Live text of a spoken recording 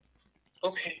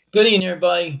Okay. Good evening,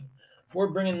 everybody. We're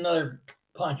bringing another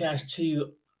podcast to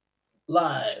you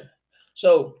live.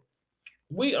 So,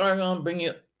 we are going to bring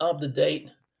you up to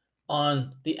date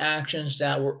on the actions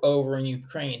that were over in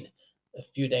Ukraine a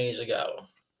few days ago.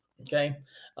 Okay.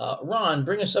 Ron,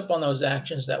 bring us up on those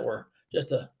actions that were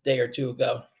just a day or two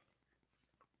ago.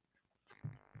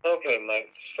 Okay, Mike.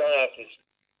 To start off this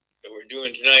that we're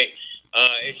doing tonight,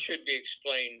 it should be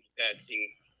explained that the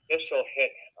missile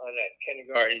hit on that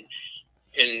kindergarten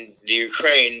in the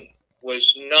Ukraine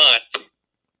was not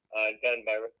done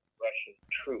by Russian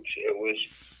troops. It was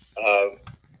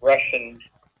Russian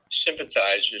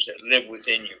sympathizers that live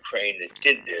within Ukraine that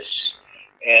did this,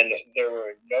 and there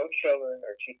were no children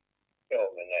or teachers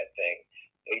killed in that thing.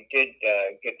 They did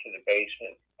get to the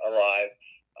basement alive.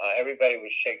 Everybody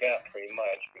was shaken up pretty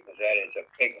much because that is a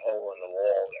big hole in the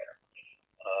wall there.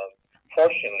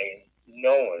 Fortunately,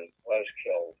 no one was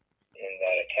killed in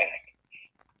that attack.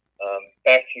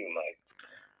 Back to you,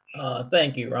 Mike.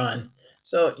 Thank you, Ron.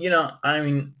 So,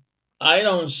 I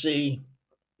don't see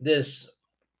this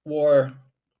war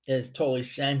as totally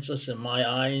senseless in my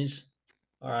eyes.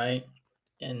 All right.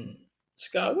 And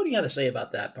Scott, what do you have to say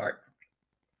about that part?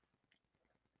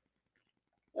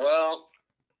 Well,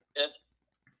 it's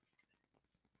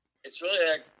it's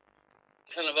really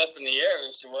kind of up in the air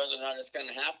as to whether or not it's going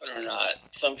to happen or not.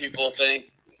 Some people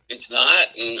think it's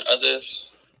not, and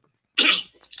others,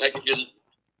 like if you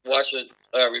watch a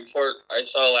report I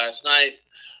saw last night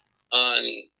on,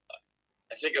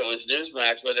 I think it was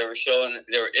Newsmax, where they were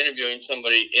interviewing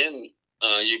somebody in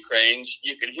Ukraine.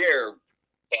 You could hear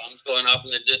bombs going off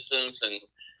in the distance, and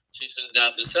she says,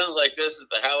 "Now, if it sounds like this,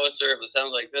 it's a howitzer. If it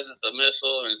sounds like this, it's a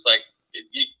missile." And it's like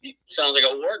it sounds like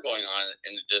a war going on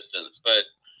in the distance. But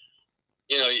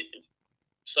you know,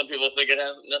 some people think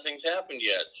nothing's happened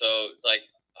yet. So it's like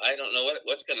I don't know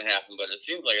what's going to happen, but it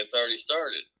seems like it's already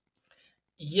started.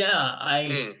 Yeah,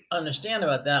 I understand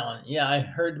about that one. Yeah, I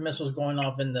heard the missiles going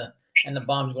off and the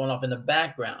bombs going off in the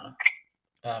background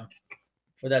um,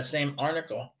 for that same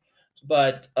article.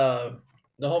 But the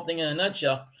whole thing in a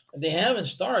nutshell, if they haven't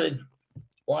started,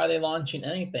 why are they launching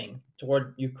anything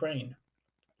toward Ukraine?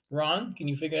 Ron, can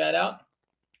you figure that out?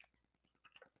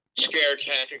 Scare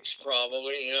tactics,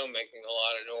 probably. Making a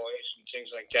lot of noise and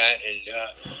things like that, and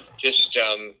just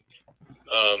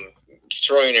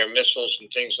throwing their missiles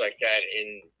and things like that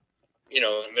in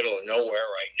the middle of nowhere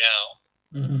right now,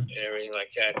 and everything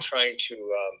like that, trying to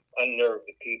unnerve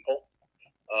the people.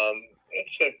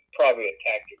 Probably a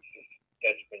tactic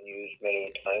that's been used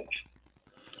many times.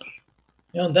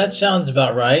 That sounds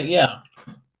about right. Yeah,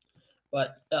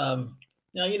 but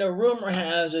now rumor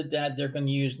has it that they're going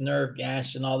to use nerve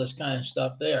gas and all this kind of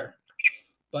stuff there.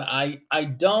 But I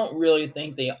don't really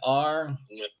think they are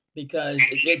because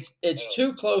it's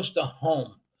too close to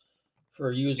home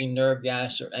for using nerve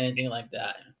gas or anything like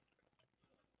that.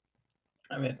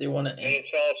 I mean, if they want to, and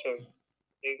it's also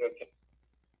legal.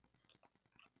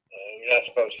 You're not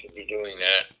supposed to be doing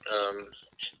that.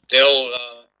 There'll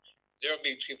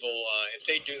be people if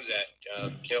they do that,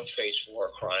 they'll face war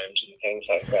crimes and things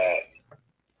like that.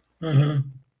 Mm-hmm.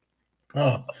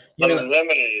 Oh,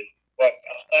 limited what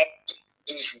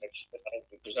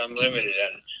because I'm limited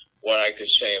on what I could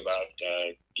say about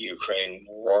the Ukraine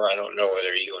war. I don't know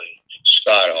whether you and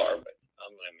Scott are, but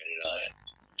I'm limited on it.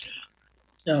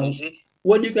 Now,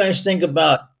 what do you guys think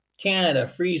about Canada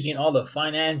freezing all the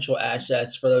financial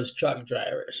assets for those truck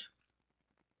drivers?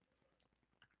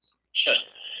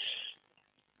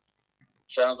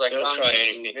 Sounds like they'll try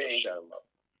anything to shut them up.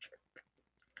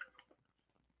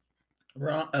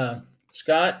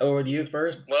 Scott, over to you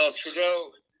first. Well,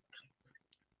 Trudeau.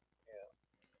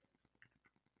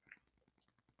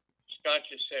 Scott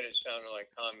just said it sounded like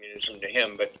communism to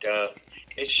him, but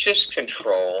it's just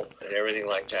control and everything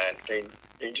like that. They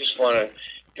just want to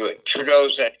do it.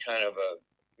 Trudeau's that kind of a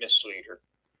misleader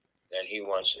that he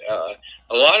wants.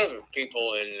 A lot of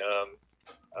people in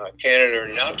Canada are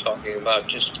now talking about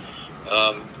just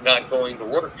not going to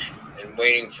work and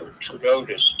waiting for Trudeau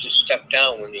to just step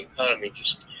down when the economy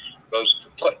just goes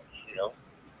kaput,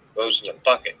 goes in the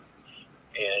bucket.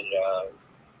 And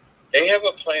they have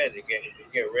a plan to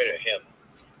get rid of him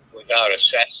without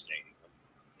assassinating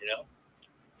him,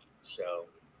 So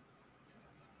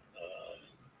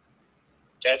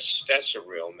that's a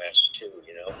real mess too.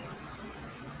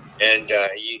 And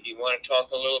you want to talk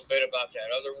a little bit about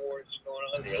that other war that's going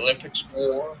on, the Olympics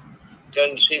war?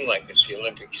 Doesn't seem like it's the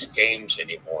Olympics games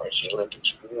anymore. It's the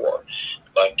Olympics war.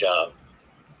 But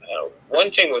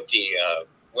one thing with the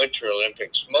Winter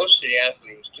Olympics, most of the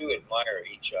athletes do admire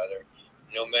each other,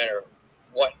 no matter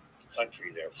what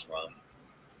country they're from.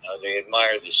 They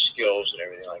admire the skills and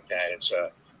everything like that. It's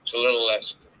a it's a little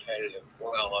less competitive.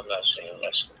 Well, I'm not saying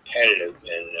less competitive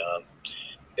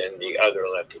than the other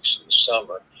Olympics in the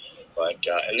summer, but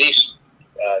at least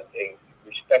they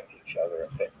respect each other a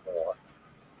bit more.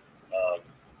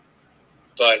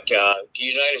 But the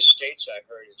United States, I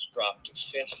heard, has dropped to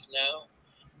 5th now.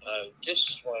 This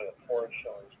is one of the poorest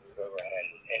showings we've ever had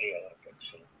in any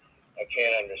Olympics. And I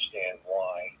can't understand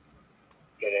why.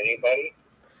 Get anybody?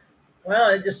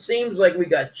 Well, it just seems like we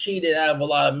got cheated out of a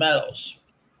lot of medals.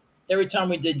 Every time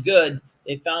we did good,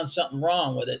 they found something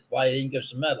wrong with it. Why they didn't give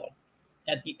us a medal?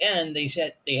 At the end, they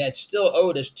said they had still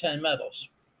owed us 10 medals.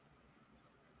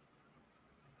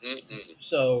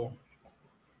 So,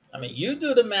 I mean, you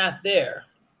do the math there.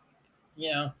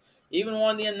 You know, even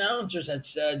one of the announcers had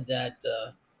said that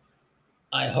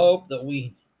I hope that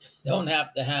we don't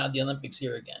have to have the Olympics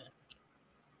here again.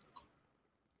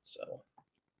 So,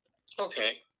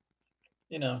 Okay.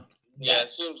 you know, Yeah,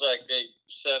 it seems like they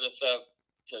set us up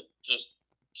to just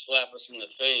slap us in the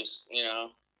face,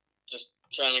 just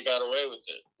trying to get away with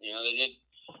it. They did,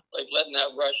 like letting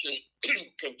that Russian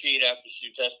compete after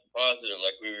she tested positive,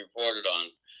 like we reported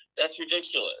on. That's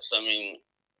ridiculous. I mean,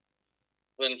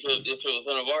 if it was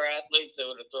one of our athletes, they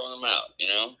would have thrown them out,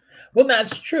 Well,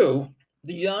 that's true.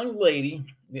 The young lady,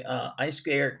 the ice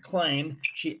skater, claimed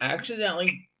she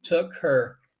accidentally took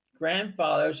her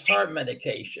grandfather's heart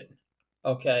medication.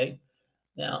 Okay.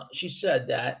 Now, she said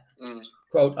that,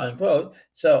 quote unquote.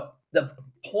 So the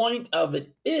point of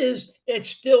it is it's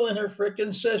still in her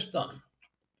freaking system.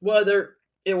 Whether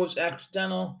it was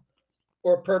accidental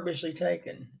or purposely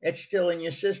taken, it's still in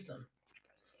your system.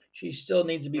 She still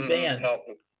needs to be banned.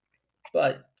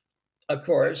 But, of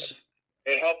course,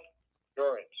 it helped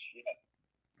endurance. Yeah.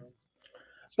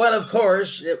 But of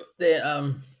course,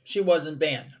 she wasn't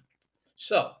banned.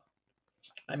 So,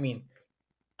 I mean,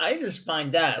 I just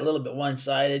find that a little bit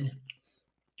one-sided.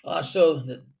 Also,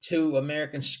 the two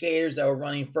American skaters that were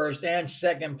running first and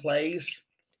second place.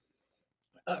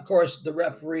 Of course, the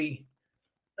referee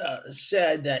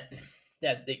said that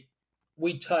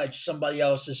we touched somebody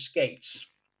else's skates.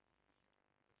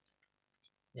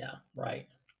 Yeah, right.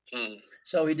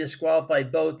 So he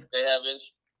disqualified both. Do they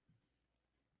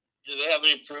have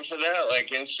any proof of that,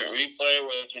 like instant replay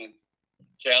where they can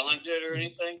challenge it or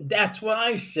anything? That's what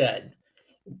I said.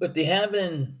 But they have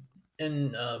it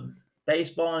in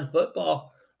baseball and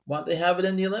football. Why don't they have it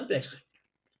in the Olympics?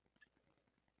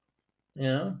 You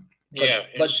know?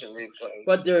 Instant replay.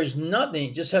 But there's nothing.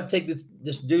 You just have to take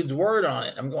this dude's word on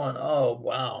it. I'm going, oh,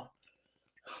 wow.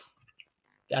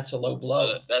 That's a low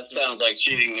blow. That sounds like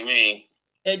cheating to me.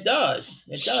 It does.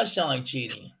 It does sound like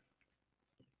cheating.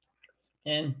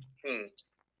 And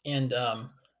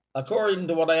according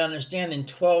to what I understand, in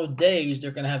 12 days,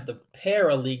 they're going to have the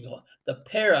Para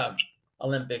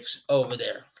Olympics over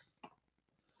there.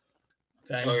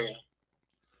 Okay. Oh,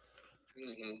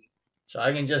 yeah. So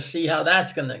I can just see how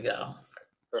that's going to go.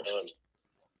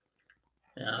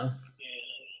 Yeah.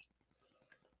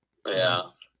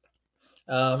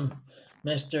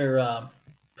 Mr.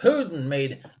 Putin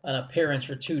made an appearance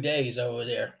for 2 days over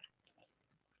there.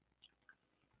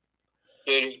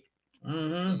 Did he?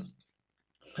 I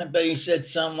bet he said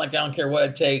something like, I don't care what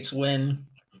it takes, win.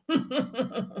 Yeah.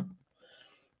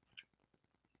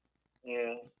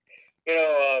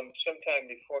 Sometime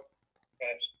before I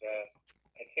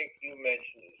think you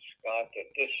mentioned, Scott, that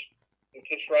if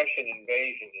this Russian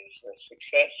invasion is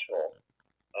successful,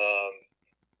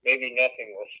 maybe nothing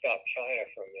will stop China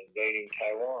from invading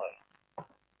Taiwan.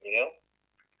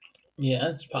 Yeah,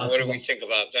 it's possible. What do we think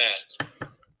about that?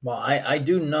 Well, I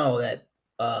do know that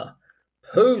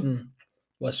Putin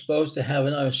was supposed to have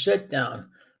another sit down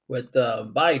with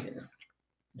Biden.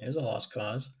 There's a lost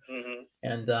cause.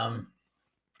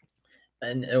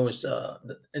 And it was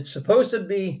it's supposed to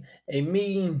be a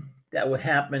meeting that would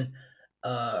happen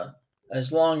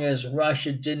as long as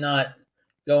Russia did not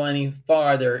go any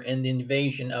farther in the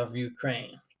invasion of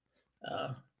Ukraine.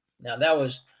 Now that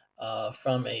was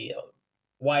from a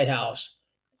White House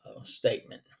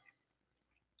statement.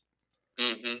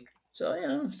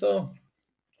 So so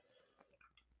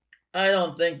I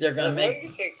don't think they're going to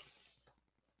make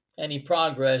any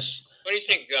progress. What do you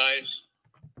think, guys?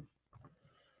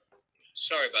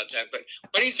 Sorry about that, but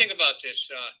what do you think about this?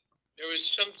 There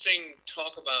was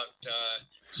talk about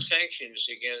sanctions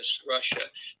against Russia.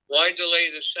 Why delay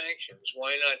the sanctions?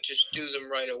 Why not just do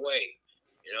them right away?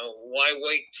 Why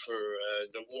wait for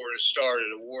the war to start or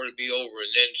the war to be over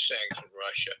and then sanction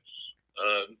Russia?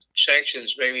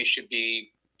 Sanctions maybe should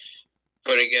be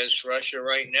put against Russia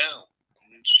right now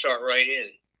and start right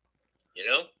in.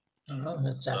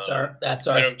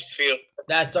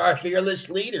 That's our fearless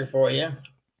leader for you.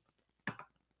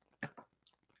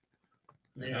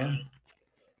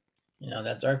 know,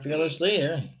 that's our fearless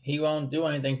leader. He won't do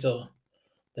anything till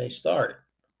they start.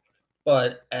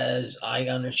 But as I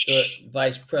understood,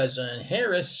 Vice President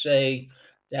Harris say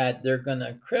that they're going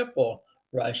to cripple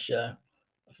Russia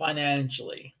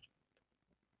financially.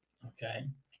 Okay.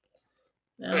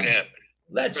 Now, Could happen.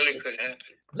 let's Really could happen.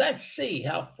 let's see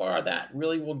how far that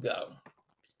really will go.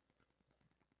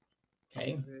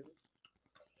 Okay.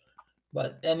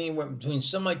 But anywhere between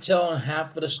somebody telling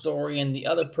half of the story and the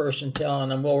other person telling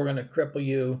them, "Well, we're going to cripple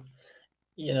you,"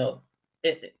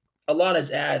 a lot is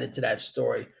added to that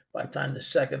story by the time the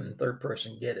second and third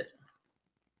person get it.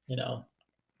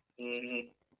 Mm-hmm.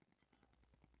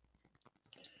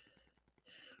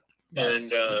 But, And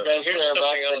guys here's hear about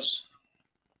something the- else.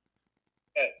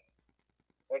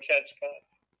 What's that, Scott?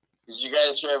 Did you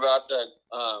guys hear about the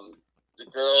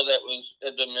girl that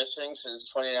had been missing since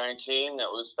 2019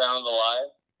 that was found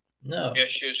alive? no. Yeah,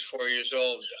 she was 4 years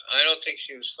old. I don't think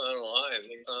she was found alive.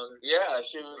 They found her. Yeah,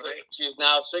 she was. Right. She's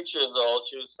now 6 years old.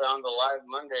 She was found alive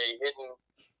Monday, hidden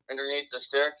underneath the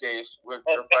staircase with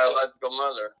her biological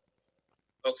mother.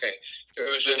 Okay, there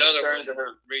was She another returned one to her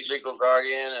recently. legal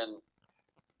guardian and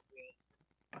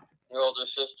her older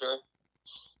sister.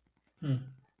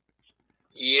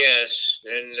 Yes,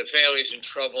 and the family's in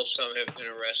trouble. Some have been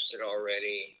arrested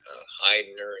already,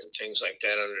 hiding her and things like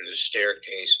that under the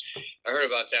staircase. I heard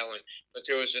about that one. But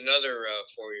there was another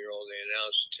 4-year-old they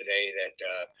announced today that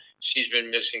she's been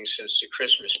missing since the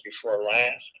Christmas before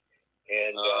last.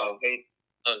 And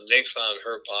they found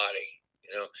her body,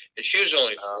 and she was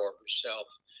only 4 herself.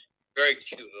 Very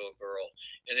cute little girl.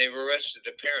 And they've arrested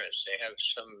the parents. They have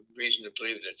some reason to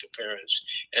believe that the parents,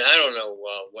 and I don't know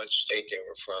what state they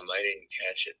were from. I didn't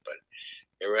catch it, but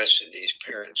they arrested these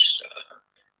parents,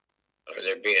 or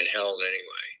they're being held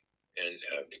anyway, and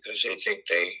because they think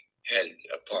they had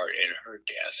a part in her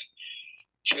death.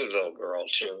 Cute little girl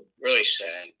too. Really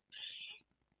sad.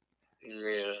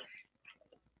 Yeah.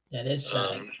 That is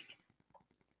sad.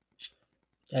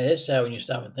 That is sad when you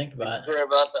stop and think about it. Hear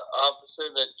about the officer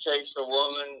that chased a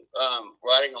woman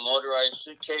riding a motorized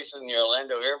suitcase in the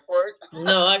Orlando airport?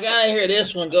 No, I gotta hear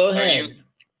this one. Go ahead.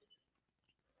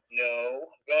 No.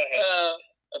 Go ahead.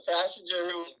 A passenger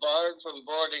who was barred from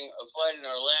boarding a flight in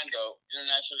Orlando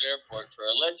International Airport for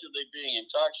allegedly being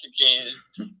intoxicated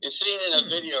is seen in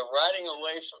a video riding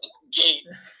away from the gate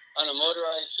on a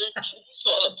motorized suitcase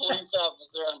while a police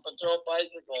officer on a patrol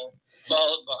bicycle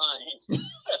followed behind.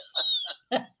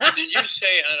 Did you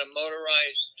say on a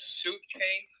motorized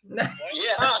suitcase? What?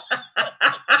 Yeah.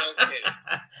 No kidding.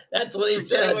 That's what he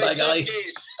said, by golly.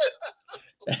 Suitcase.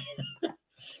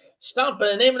 Stop by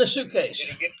the name of the suitcase. Did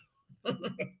he get? I'm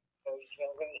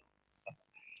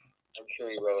sure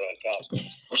he wrote on top.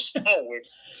 Oh, weird.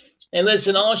 And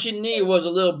listen, all she needed was a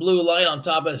little blue light on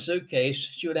top of the suitcase.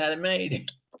 She would have had it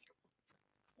made.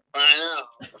 I know.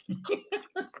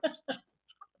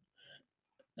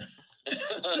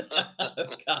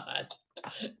 Oh, God.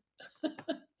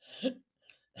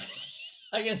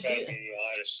 I can see That'd it. be the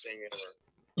oddest thing ever.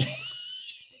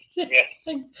 Yeah.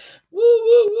 Woo,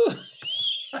 woo, woo.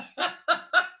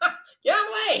 Get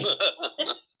away.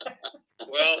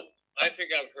 Well, I think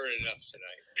I've heard enough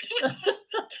tonight.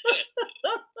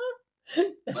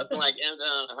 Nothing like ending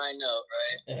on a high note,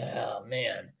 right? Oh,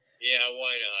 man. Yeah,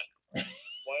 why not?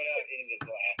 Why not in the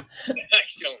glass? I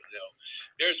don't know.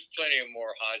 There's plenty of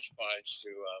more hodgepodge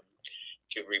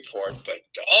to report, but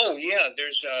oh yeah,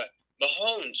 there's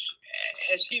Mahomes.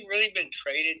 Has he really been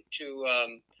traded to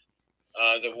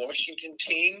the Washington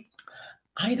team?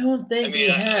 I don't think he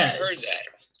has. I heard that.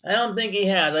 I don't think he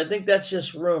has. I think that's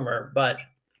just rumor, but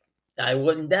I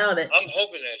wouldn't doubt it. I'm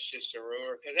hoping that's just a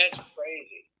rumor because that's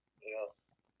crazy.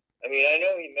 I mean, I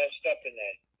know he messed up in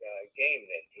that game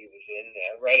that he was in.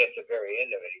 Right at the very end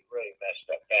of it, he really messed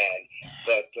up bad.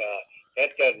 But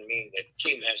that doesn't mean the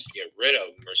team has to get rid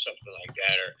of him or something like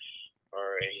that,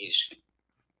 or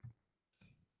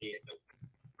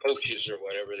coaches or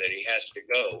whatever that he has to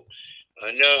go.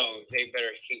 No, they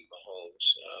better keep Mahomes,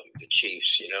 the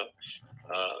Chiefs.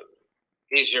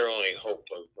 He's their only hope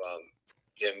of them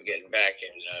getting back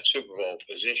in Super Bowl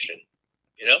position.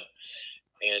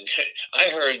 And I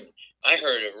heard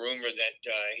a rumor that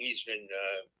he's been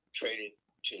traded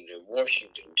to the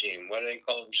Washington team. What do they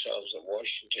call themselves? The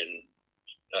Washington,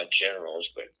 not Generals,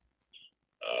 but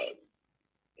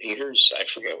Leaders. I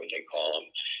forget what they call them.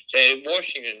 So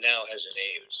Washington now has a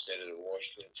name instead of the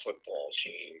Washington football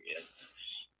team.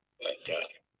 But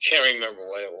can't remember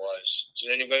what it was. Does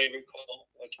anybody recall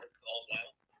what they're called now?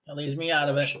 That leaves me out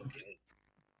of it.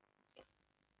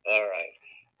 All right.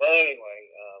 Well, anyway,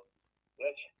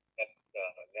 let's get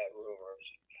that rumor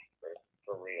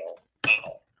for real.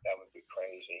 Wow, that would be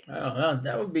crazy. Oh,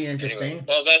 that would be interesting. Anyway,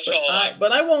 well, that's all.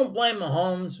 But I won't blame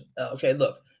Mahomes. Okay,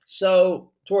 look.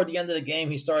 So toward the end of the game,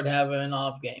 he started having an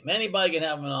off game. Anybody can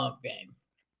have an off game,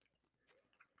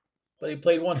 but he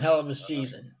played one hell of a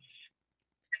season.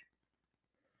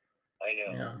 I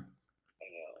know. Yeah. I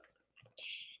know.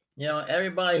 You know,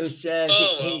 everybody who says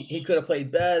Oh, well. he could have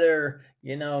played better,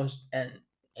 you know, and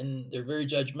they're very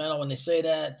judgmental when they say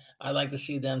that. I like to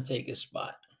see them take his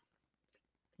spot.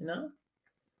 You know.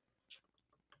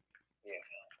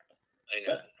 I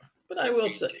know. But I will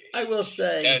say,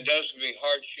 Yeah, those would be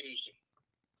hard shoes.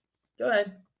 Go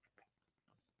ahead.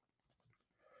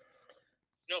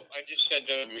 No, I just said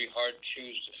those would be hard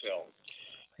shoes to fill.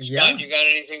 Yeah. Scott, you got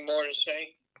anything more to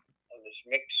say on this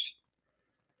mix?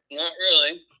 Not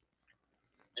really.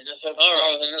 I just hope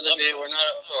tomorrow's another day we're not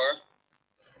at 4.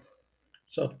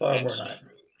 So far, we're not.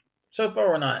 So far,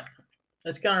 we're not.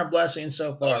 Let's count our blessings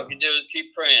so All far. we can do is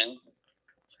keep praying.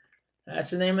 That's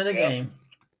the name of the Yeah. game.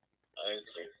 I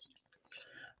agree.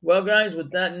 Well, guys,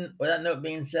 with that note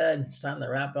being said, it's time to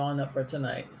wrap on up for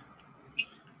tonight.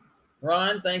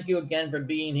 Ron, thank you again for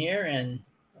being here, and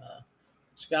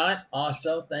Scott,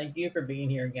 also thank you for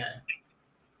being here again.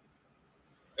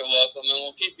 You're welcome, and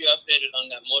we'll keep you updated on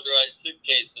that motorized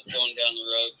suitcase that's going down the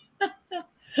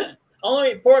road.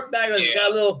 Only report back has got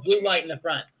a little blue light in the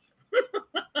front. The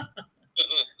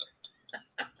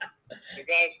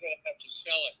guy's going to have to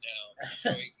sell it now so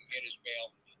he can get his bail.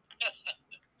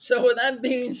 So with that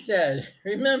being said,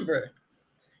 remember,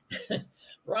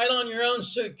 ride on your own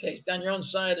suitcase down your own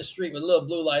side of the street with a little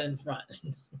blue light in front.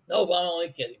 No, I'm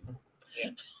only kidding.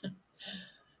 Yeah.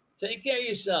 Take care of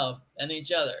yourself and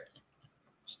each other.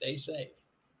 Stay safe.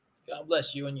 God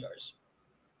bless you and yours.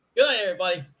 Good night,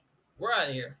 everybody. We're out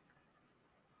of here.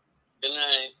 Good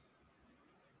night.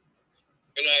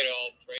 Good night, all.